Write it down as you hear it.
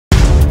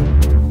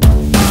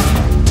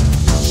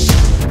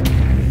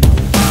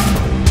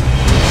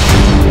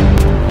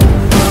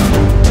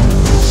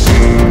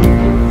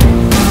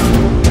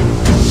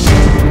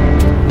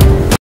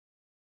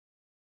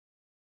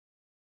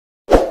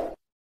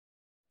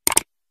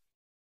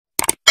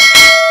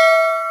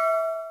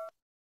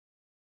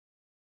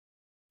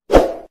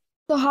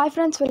So hi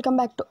friends, welcome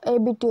back to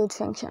TUTS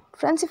Junction.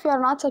 Friends, if you are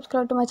not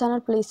subscribed to my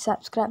channel, please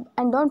subscribe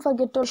and don't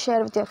forget to share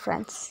with your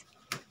friends.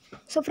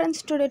 So friends,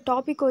 today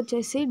topic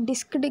వచ్చేసి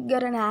disc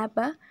digger అనే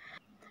app.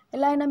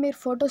 ఎలా అయినా మీరు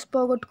photos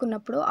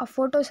పోగొట్టుకున్నప్పుడు ఆ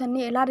photos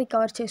అన్ని ఎలా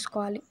recover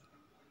చేసుకోవాలి,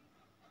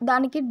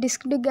 దానికి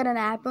డిస్క్ డిగ్గర్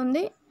అనే యాప్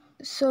ఉంది.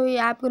 సో ఈ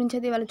యాప్ గురించి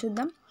అయితే ఇవాళ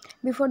చూద్దాం.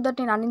 బిఫోర్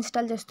దట్ నేను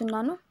అన్ఇన్స్టాల్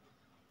చేస్తున్నాను,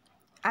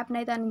 యాప్ని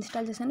అయితే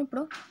అన్ఇన్స్టాల్ చేశాను.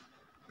 ఇప్పుడు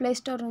ప్లే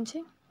స్టోర్ నుంచి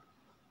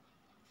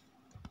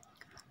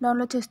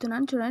డౌన్లోడ్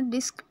చేస్తున్నాను. చూడండి,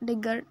 disc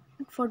digger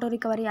photo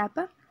recovery app.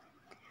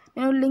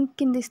 నేను లింక్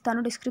కింద ఇస్తాను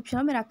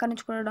డిస్క్రిప్షన్లో, మీరు అక్కడి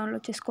నుంచి కూడా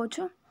డౌన్లోడ్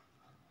చేసుకోవచ్చు.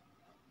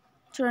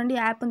 చూడండి,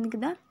 యాప్ ఉంది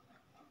కదా,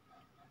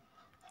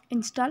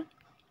 ఇన్స్టాల్.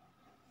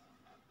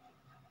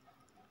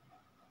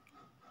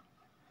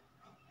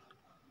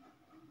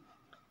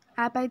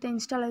 యాప్ అయితే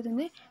ఇన్స్టాల్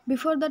అవుతుంది.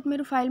 బిఫోర్ దట్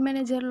మీరు ఫైల్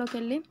మేనేజర్లోకి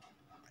వెళ్ళి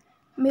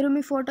మీరు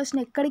మీ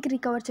ఫొటోస్ని ఎక్కడికి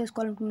రికవర్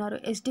చేసుకోవాలనుకున్నారు,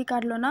 ఎస్డి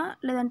కార్డ్లోనా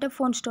లేదంటే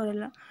ఫోన్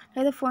స్టోరేజ్లో,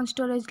 లేదా ఫోన్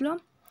స్టోరేజ్లో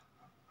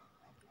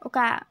ఒక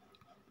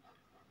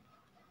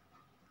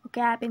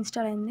యాప్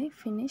ఇన్స్టాల్ అయింది.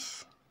 ఫినిష్.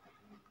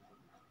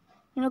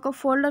 నేను ఒక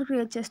ఫోల్డర్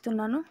క్రియేట్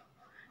చేస్తున్నాను,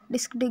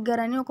 డిస్క్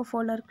డిగ్గర్ అని ఒక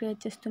ఫోల్డర్ క్రియేట్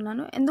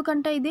చేస్తున్నాను.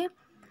 ఎందుకంటే ఇది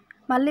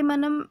మళ్ళీ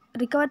మనం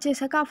రికవర్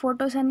చేశాక ఆ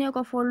ఫొటోస్ అన్నీ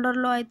ఒక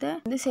ఫోల్డర్లో అయితే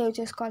సేవ్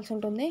చేసుకోవాల్సి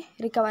ఉంటుంది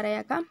రికవర్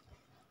అయ్యాక.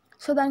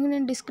 సో దానికి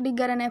నేను డిస్క్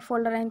డిగ్గర్ అనే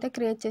ఫోల్డర్ అయితే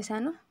క్రియేట్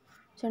చేశాను.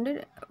 చూడండి,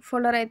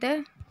 ఫోల్డర్ అయితే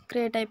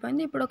క్రియేట్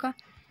అయిపోయింది. ఇప్పుడు ఒక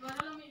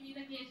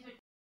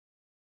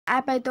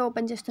యాప్ అయితే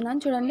ఓపెన్ చేస్తున్నాను.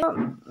 చూడండి,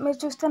 మీరు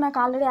చూస్తే నాకు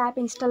ఆల్రెడీ యాప్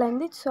ఇన్స్టాల్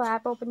అయింది. సో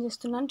యాప్ ఓపెన్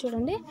చేస్తున్నాను.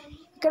 చూడండి,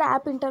 ఇక్కడ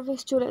యాప్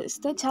ఇంటర్ఫేస్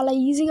చూస్తే చాలా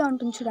ఈజీగా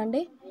ఉంటుంది.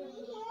 చూడండి,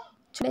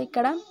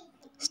 ఇక్కడ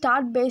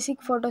స్టార్ట్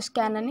బేసిక్ ఫోటో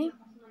స్కాన్ అని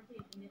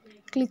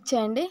క్లిక్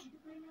చేయండి.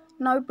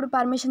 నా ఇప్పుడు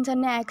పర్మిషన్స్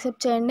అన్నీ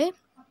యాక్సెప్ట్ చేయండి.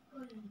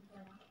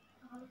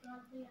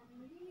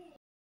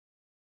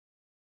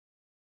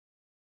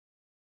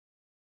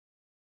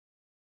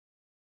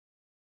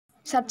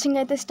 సర్చింగ్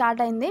అయితే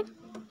స్టార్ట్ అయింది.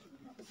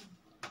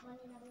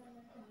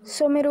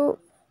 సో మీరు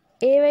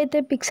ఏవైతే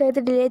పిక్స్ అయితే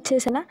డిలీట్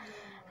చేసినా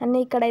అన్నీ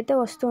ఇక్కడైతే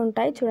వస్తూ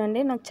ఉంటాయి. చూడండి,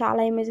 నాకు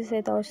చాలా ఇమేజెస్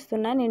అయితే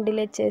వస్తున్నాయి నేను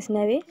డిలీట్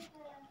చేసినవి.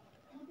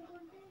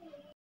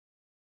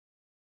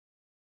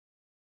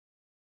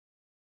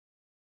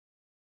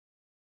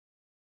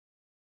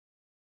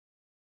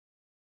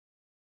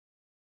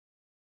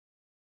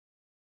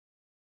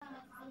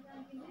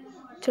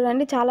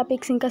 చూడండి, చాలా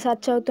పిక్స్ ఇంకా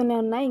సెర్చ్ అవుతూనే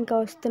ఉన్నాయి, ఇంకా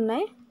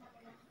వస్తున్నాయి.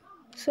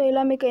 సో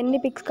ఇలా మీకు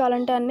ఎన్ని పిక్స్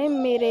కావాలంటే అన్నీ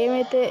మీరు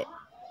ఏమైతే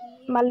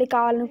మళ్ళీ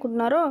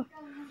కావాలనుకుంటున్నారో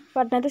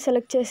వాటిని అయితే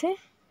సెలెక్ట్ చేసి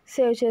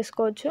సేవ్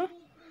చేసుకోవచ్చు.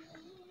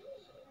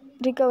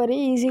 రికవరీ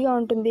ఈజీగా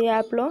ఉంటుంది ఈ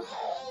యాప్లో.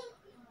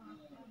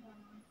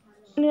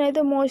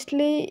 నేనైతే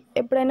మోస్ట్లీ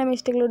ఎప్పుడైనా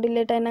మిస్టేక్లో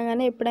డిలీట్ అయినా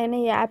కానీ ఎప్పుడైనా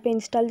ఈ యాప్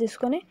ఇన్స్టాల్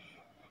చేసుకొని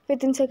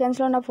వితిన్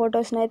సెకండ్స్లో నా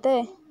ఫొటోస్ని అయితే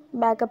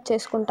బ్యాకప్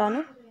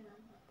చేసుకుంటాను.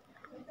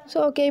 సో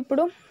ఓకే,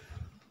 ఇప్పుడు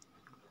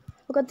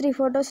ఒక 3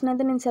 ఫొటోస్ని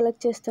అయితే నేను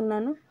సెలెక్ట్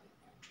చేస్తున్నాను.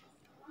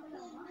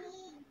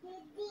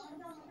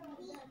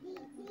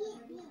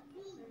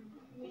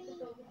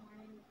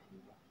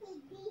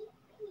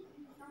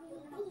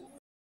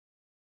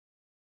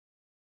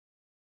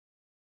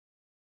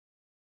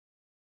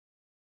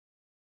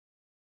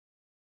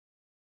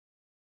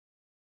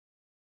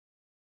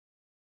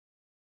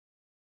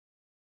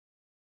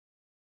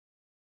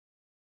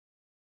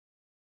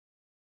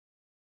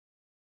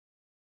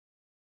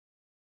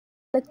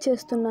 సెలెక్ట్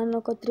చేస్తున్నాను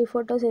ఒక 3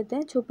 ఫొటోస్ అయితే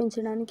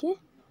చూపించడానికి.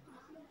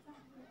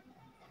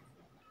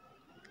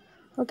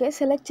 ఓకే,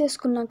 సెలెక్ట్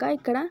చేసుకున్నాక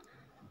ఇక్కడ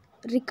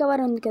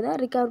రికవర్ ఉంది కదా,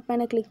 రికవర్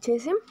పైన క్లిక్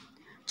చేసి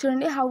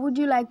చూడండి, how would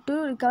you like to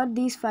recover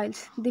the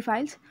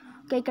files.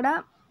 Okay, ఇక్కడ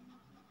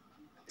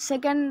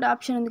సెకండ్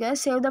ఆప్షన్ ఉంది కదా,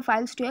 save the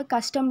files to A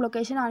custom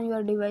location on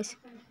your device.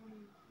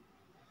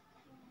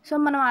 So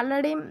మనం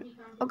ఆల్రెడీ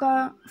ఒక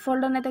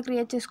ఫోల్డర్ని అయితే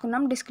క్రియేట్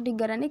చేసుకున్నాం, డిస్క్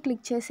డిగ్గర్ అని.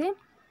 క్లిక్ చేసి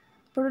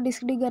ఇప్పుడు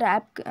డిస్క్ డిగ్గర్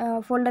యాప్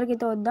ఫోల్డర్కి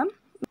అయితే వద్దాం.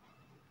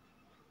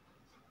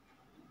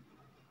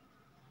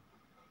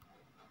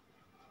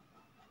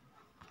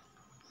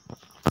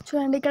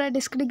 చూడండి, ఇక్కడ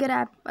డిస్క్ డిగ్గర్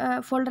యాప్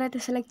ఫోల్డర్ అయితే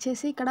సెలెక్ట్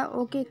చేసి ఇక్కడ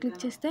ఓకే క్లిక్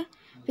చేస్తే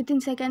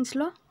వితిన్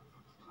సెకండ్స్లో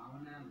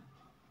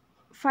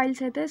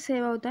ఫైల్స్ అయితే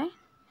సేవ్ అవుతాయి.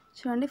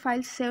 చూడండి,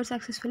 ఫైల్స్ సేవ్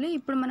సక్సెస్ఫుల్లీ.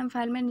 ఇప్పుడు మనం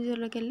ఫైల్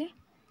మేనేజర్లోకి వెళ్ళి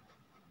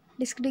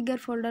డిస్క్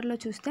డిగ్గర్ ఫోల్డర్లో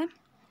చూస్తే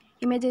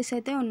ఇమేజెస్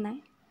అయితే ఉన్నాయి.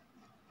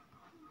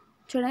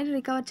 చూడండి,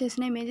 రికవర్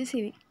చేసిన ఇమేజెస్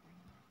ఇవి.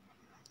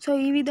 సో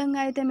ఈ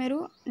విధంగా అయితే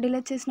మీరు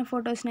డిలీట్ చేసిన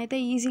ఫొటోస్ని అయితే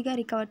ఈజీగా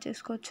రికవర్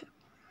చేసుకోవచ్చు.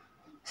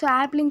 సో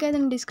యాప్ లింక్ అయితే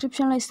నేను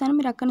డిస్క్రిప్షన్లో ఇస్తాను,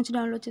 మీరు అక్కడ నుంచి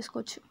డౌన్లోడ్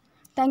చేసుకోవచ్చు.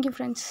 Thank you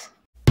friends.